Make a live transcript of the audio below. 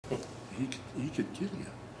he could kill you.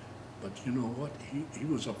 But you know what? He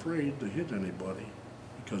was afraid to hit anybody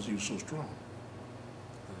because he was so strong.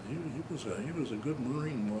 He was a good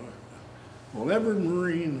Marine boy. Well, every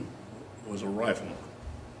Marine was a rifleman,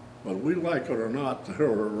 but we like it or not, they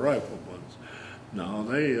were riflemen. Now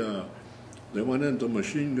they went into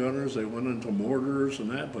machine gunners, they went into mortars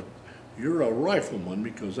and that, but you're a rifleman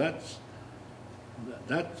because that's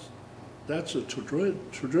a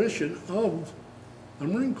tradition of the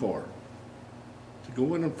Marine Corps. To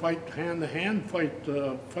go in and fight hand to hand,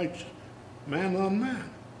 fight man on man.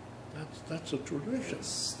 That's a tradition. It's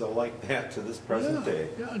still like that to this present day.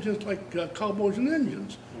 Yeah, just like cowboys and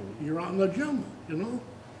Indians. Mm-hmm. You're out in the jungle, you know,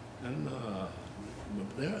 and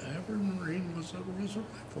every Marine was a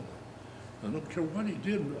rifleman. I don't care what he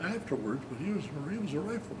did afterwards, but he was a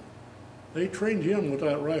rifleman. They trained him with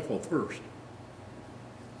that rifle first.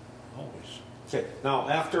 Always. Okay. Now,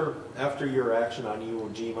 after your action on Iwo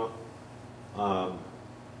Jima,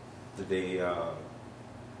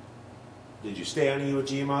 did you stay on Iwo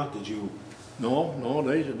Jima? Did you? No,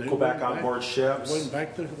 they go back on board ships. Went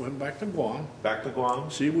back to Guam. Back to Guam.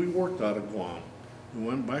 See, we worked out of Guam. We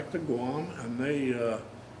went back to Guam, and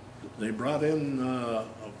they brought in a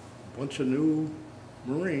bunch of new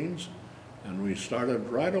Marines, and we started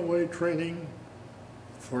right away training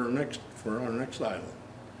for our next island.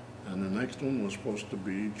 And the next one was supposed to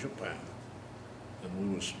be Japan, and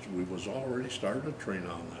we was already started to train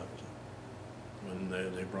on that. And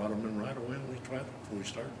they brought them in right away, and we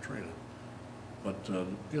started training. But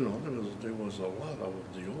you know, there was a lot of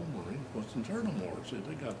the old Marines wasn't there no more. See,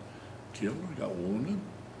 they got killed, they got wounded.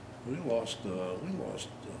 We lost a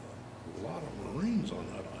lot of Marines on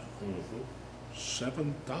that island. Mm-hmm.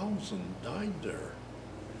 7,000 died there,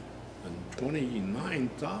 and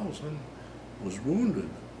 29,000 was wounded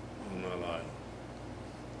on that island.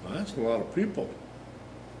 Now, that's a lot of people.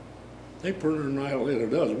 They pretty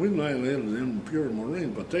annihilated us. We annihilated them pure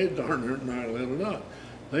Marines, but they darn near annihilated us.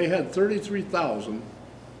 They had 33,000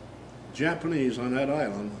 Japanese on that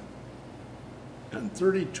island, and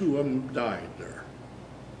 32 of them died there.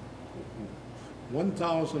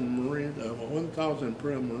 1,000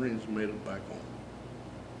 Imperial Marines made it back home.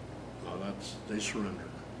 Now they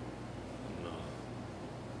surrendered. And,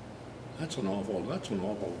 that's an awful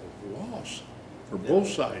loss for both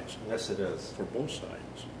sides. Yes, it is. For both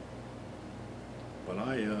sides. But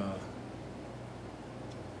I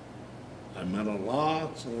met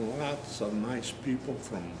lots and lots of nice people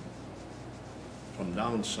from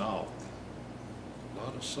down south. A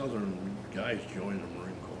lot of southern guys joined the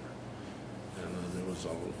Marine Corps, and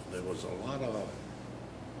there was a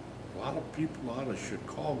lot of people out of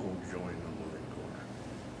Chicago joined the Marine Corps.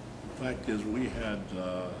 The fact is, we had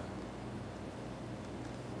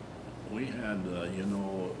you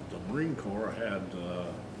know, the Marine Corps had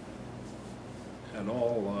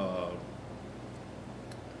all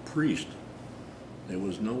priests.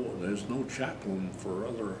 There's no chaplain for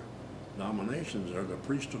other denominations there. The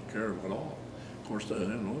priests took care of it all. Of course, you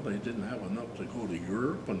know, they didn't have enough to go to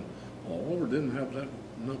Europe and all over. Didn't have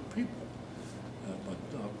enough people. But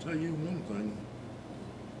I'll tell you one thing.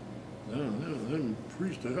 Them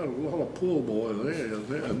priests, they had a lot of pull boys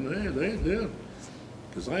there, and they did.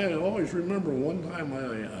 Because I always remember one time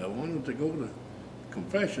I wanted to go to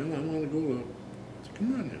confession. I wanted to go to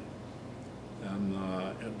communion. And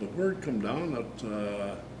the word come down that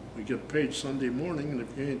we get paid Sunday morning, and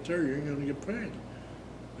if you ain't there, you ain't going to get paid.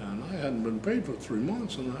 And I hadn't been paid for 3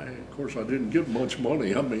 months, and of course, I didn't get much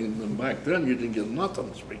money. I mean, back then, you didn't get nothing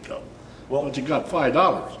to speak of. Well, but you got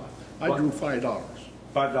 $5. I drew $5.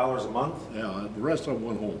 $5 a month? Yeah, the rest of them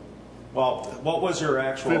went home. Well, what was your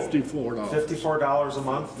actual? $54. $54 a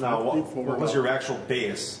month? Now, what was your actual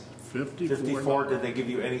base? $54. Did they give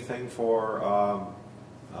you anything for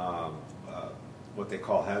what they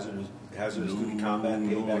call hazardous duty combat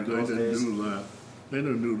pay back those days? They didn't do that. They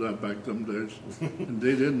didn't do that back them days. And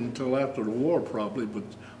they didn't until after the war, probably. But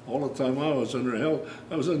all the time I was in there, hell,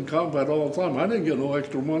 I was in combat all the time. I didn't get no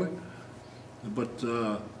extra money. But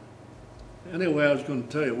anyway, I was going to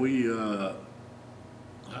tell you,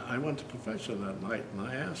 I went to confession that night, and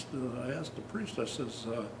I asked the priest. I says,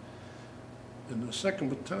 in the 2nd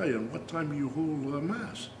Battalion, what time do you hold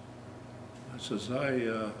Mass? I says,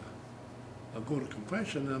 I'll go to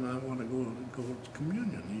confession, and I want to go to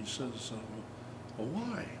communion. He says, well,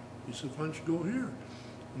 why? He said, why don't you go here?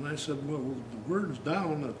 And I said, well, the word's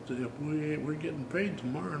down that if we're getting paid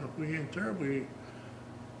tomorrow, and if we ain't there, we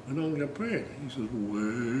don't get paid. He says,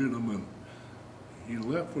 wait a minute. He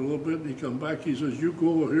left for a little bit, and he come back. He says, you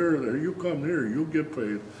go here, or you come here, you'll get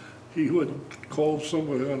paid. He would call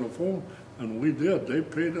somebody on the phone, And we did. They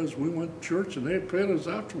paid us. We went to church, and they paid us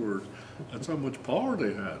afterwards. That's how much power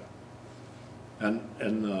they had.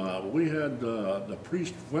 And we had the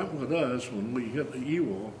priest went with us when we hit the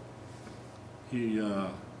Ewo. He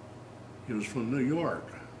was from New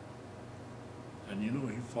York, and you know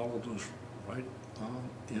he followed us right on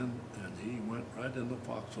in, and he went right into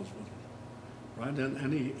foxholes with us. Right in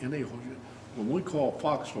any when we call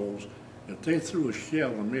foxholes, if they threw a shell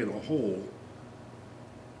and made a hole,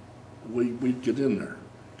 we'd get in there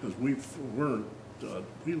because we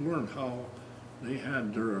learned how they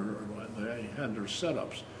had their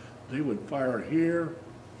setups. They would fire here,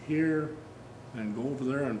 and go over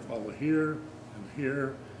there and follow here and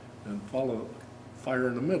here, and fire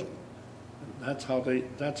in the middle. That's how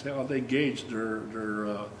they gauged their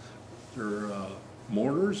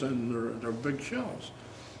mortars and their big shells.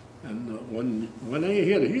 And when they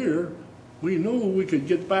hit here, we knew we could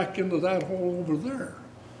get back into that hole over there.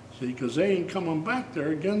 See, because they ain't coming back there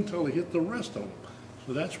again until they hit the rest of them.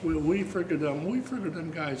 So that's where we figured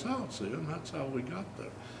them guys out, see, and that's how we got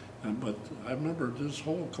there. But I remember this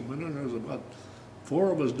hole coming in, there was about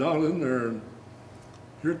 4 of us down in there, and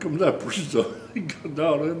here comes that priest. He got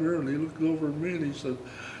down in there and he looked over at me and he said,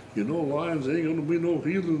 "You know, Lyons, ain't gonna be no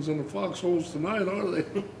heathens in the foxholes tonight, are they?"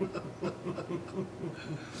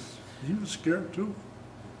 He was scared too.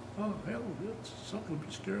 Oh hell, it's something to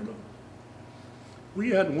be scared of.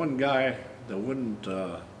 We had one guy that wouldn't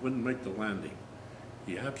make the landing.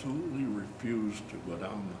 He absolutely refused to go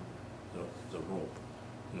down the rope.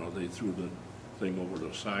 You know, they threw the thing over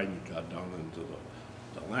the side and got down into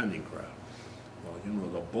the landing craft. Well, you know,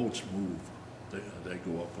 the boats move. They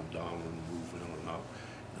go up and down and move in and out.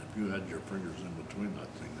 And if you had your fingers in between that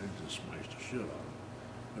thing, they just smashed the shit out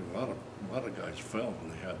of it. A lot of guys fell when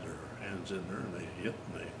they had their hands in there and they hit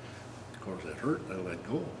and of course it hurt. They let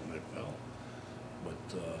go and they fell. But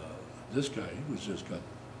this guy, he was just got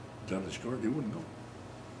done his guard. He wouldn't go.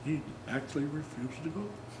 He actually refused to go.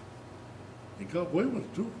 He got away with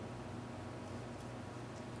it too.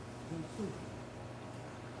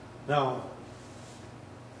 Now,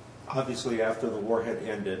 obviously, after the war had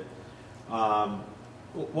ended,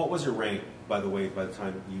 what was your rank, by the way, by the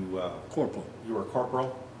time you... Corporal. You were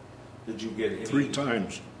corporal? Did you get any... 3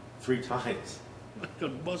 times. 3 times? I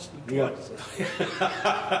got busted twice.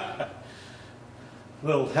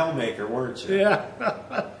 Little hellmaker, weren't you? Yeah.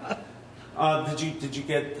 Did you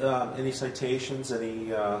get any citations,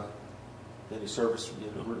 any service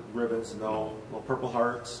ribbons? No Purple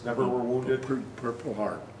Hearts? Never were wounded? Purple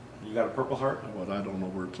Heart. You got a Purple Heart? But I don't know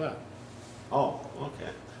where it's at. Oh,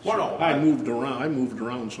 okay. Well, no, I moved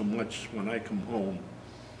around so much when I come home.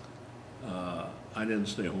 I didn't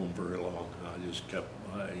stay home very long. I just kept,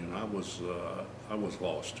 I was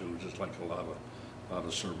lost too, just like a lot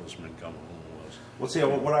of servicemen coming home was. Well, see,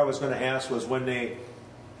 what I was going to ask was when they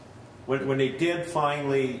did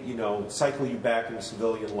finally, cycle you back into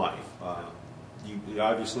civilian life. You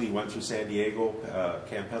obviously went through San Diego,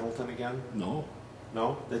 Camp Pendleton again. No.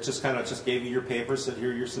 No, they just gave you your papers, said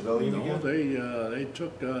here you're civilian again. No,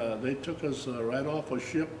 they took us right off a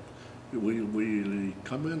ship. We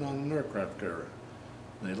come in on an aircraft carrier.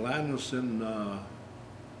 They land us in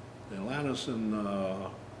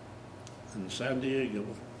San Diego.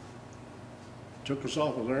 Took us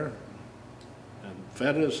off of there and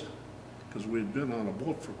fed us because we'd been on a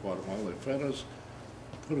boat for quite a while. They fed us,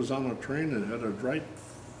 put us on a train, and headed right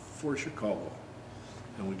for Chicago.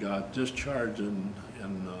 And we got discharged in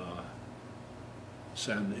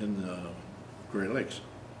Great Lakes.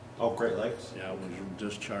 Oh, Great Lakes. Yeah, we were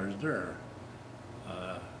discharged there.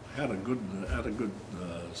 Had a good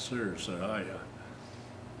series there. I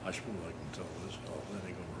suppose I can tell this. Oh, that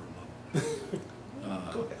ain't gonna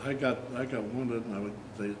hurt nothing. I got wounded, and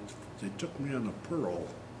they took me on a Pearl,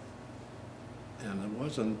 and it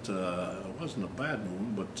wasn't a bad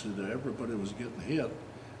wound, but everybody was getting hit.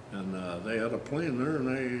 And they had a plane there, and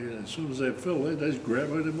as soon as they filled it, they just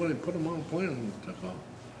grabbed everybody, put them on a plane, and took off.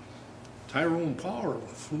 Tyrone Power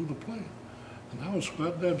flew the plane. And I was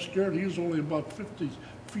goddamn scared. He was only about 50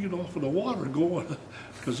 feet off of the water going,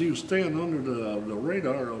 because he was staying under the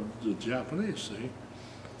radar of the Japanese, see.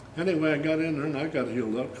 Anyway, I got in there, and I got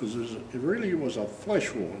healed up, because it really was a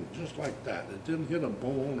flesh wound, just like that. It didn't hit a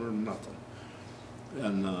bone or nothing.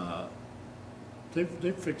 And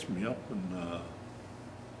they fixed me up, and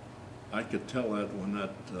I could tell that when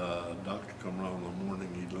that doctor come around in the morning,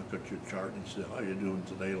 he'd look at your chart and he'd say, "How you doing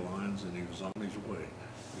today, Lyons?" And he was on his way.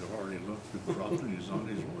 He'd already looked and dropped, and he was on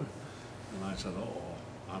his way. And I said, "Oh,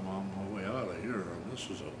 I'm on my way out of here. And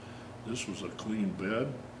this was a clean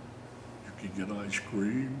bed. You could get ice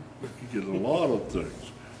cream. You could get a lot of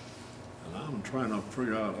things." And I'm trying to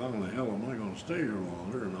figure out how in the hell am I going to stay here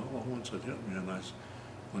longer, and all at once it hit me, and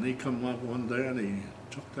when he come up one day and he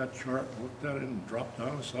took that chart, looked at it, and dropped down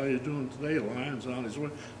and said, "How you doing today, Lyons?" On his way.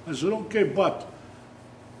 I said, "Okay, but."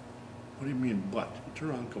 "What do you mean, but?" He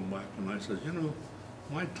turned around and come back, and I said, "You know,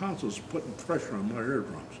 my tonsils putting pressure on my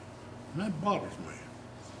eardrums, and that bothers me."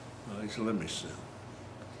 He said, "Let me see."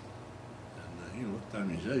 And he looked at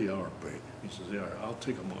me and he said, "You are big." He says, "Yeah, I'll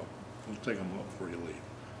take them off. We'll take them off before you leave."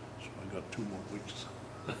 So I got 2 more weeks.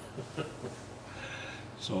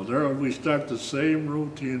 So there we start the same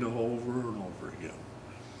routine over and over again.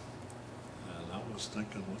 And I was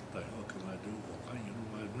thinking, what the hell can I do? Well,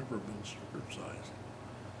 I've never been circumcised.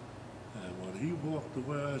 And when he walked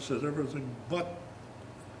away, I said, "Everything but,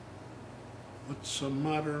 what's the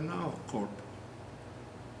matter now, Corp?"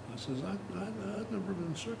 I says, I've never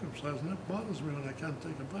been circumcised, and that bothers me when I can't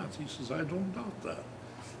take a bath." He says, "I don't doubt that.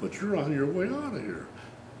 But you're on your way out of here.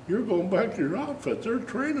 You're going back to your outfit. They're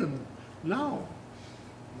training now."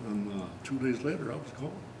 And 2 days later, I was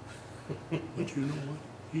gone. But you know what?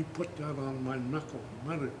 He put that on my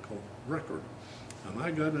medical record. And I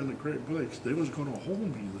got into Great Lakes. They was going to hold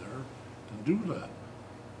me there and do that.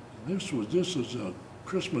 And this is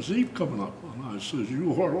Christmas Eve coming up. And I says,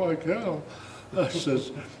 "You are like hell." I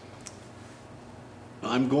says,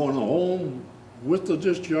 "I'm going home with the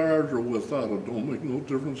discharge or without it. Don't make no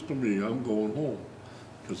difference to me. I'm going home."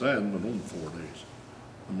 Because I hadn't been home 4 days.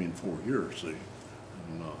 4 years, see.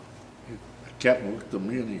 And the captain looked at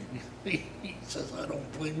me and he says, "I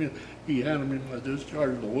don't blame you." He handed me my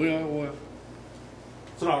discharge the way I went.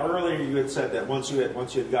 So now earlier you had said that once you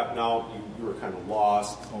had gotten out, you were kind of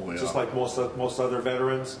lost. Oh, yeah. Just like most other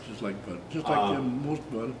veterans. Just like most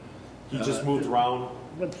veterans. You just moved around.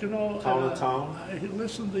 But you know, town to town. I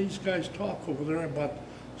listen to these guys talk over there about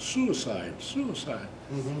suicide.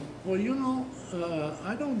 Mm-hmm. Well, you know,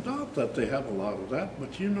 I don't doubt that they have a lot of that,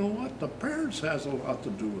 but you know what? The parents has a lot to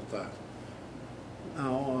do with that.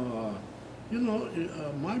 Now, you know,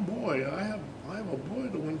 my boy, I have a boy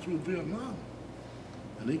that went through Vietnam,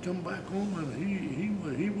 and he come back home and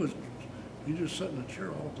he just sat in a chair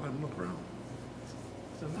all the time, look around.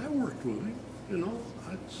 And I worked with him, you know.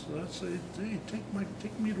 I'd say, "Hey,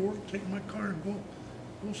 take me to work, take my car and go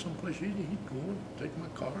someplace." He'd go and take my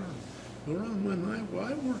car and go around. And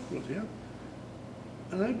I worked with him,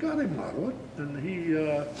 and I got him out of it. And he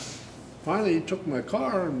finally he took my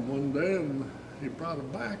car and one day and he brought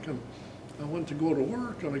it back, and I went to go to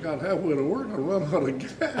work, and I got halfway to work and I run out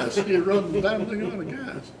of gas. He run the damn thing out of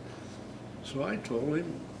gas. So I told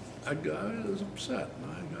him, I was upset,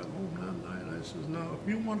 and I got home that night. I says, "Now, if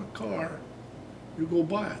you want a car, you go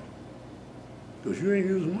buy it, because you ain't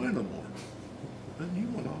using mine no more." And he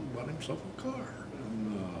went out and bought himself a car.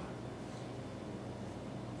 And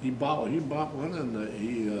he bought one, and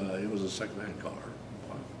it was a second-hand car.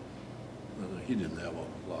 He didn't have a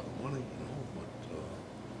lot of money, you know, but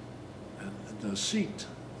and the seat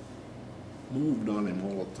moved on him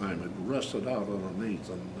all the time. It rested out underneath.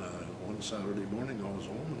 And one Saturday morning, I was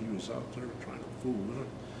home, and he was out there trying to fool with it.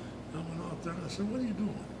 I went out there and I said, "What are you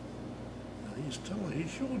doing?" And he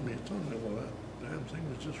showed me, telling me, well, that damn thing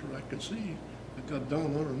was just where I could see. I got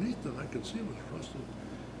down underneath and I could see it was rusted.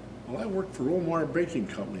 Well, I worked for Omar Baking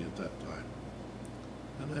Company at that time.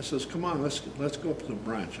 And I says, "Come on, let's go up to the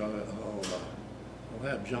branch. I'll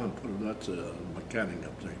have John put it, that's a mechanic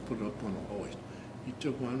up there. He put it up on a hoist." He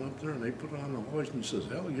took one up there and they put it on the hoist, and he says,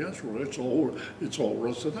 "Hell yes, well, it's all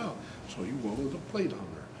rusted out." So he welded a plate on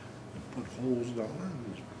there and put holes down there,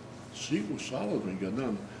 and the seat was solid when he got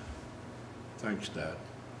done. Thanks, Dad.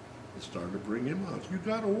 It started to bring him out. You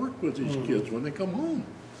got to work with these kids when they come home.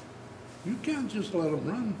 You can't just let them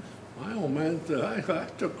run. My old man, I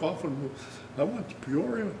took off and I went to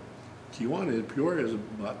Peoria. Peoria is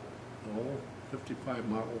about 55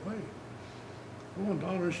 miles away. Going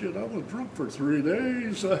down there, shit, I was drunk for 3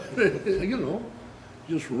 days, you know,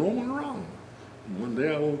 just roaming around. And one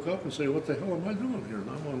day I woke up and said, "What the hell am I doing here?" And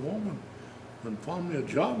I went home and found me a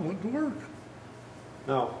job and went to work.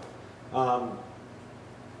 Now,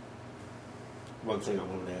 one thing I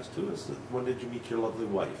wanted to ask too is, when did you meet your lovely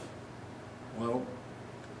wife? Well,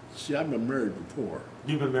 see, I've been married before.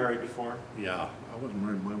 You've been married before? Yeah, I wasn't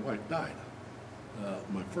married. My wife died.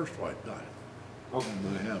 My first wife died. Okay.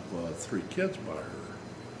 And I have 3 kids by her.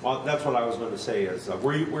 Well, that's what I was going to say. Is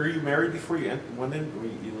were you married before you went in? Were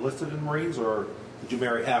you enlisted in the Marines, or did you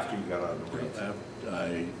marry after you got out of the Marines?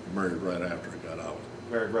 I married right after I got out.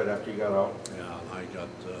 Married right after you got out? Yeah, and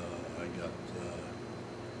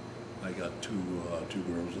I got two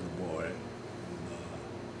girls and a boy.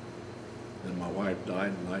 And then my wife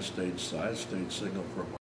died, and I stayed single for about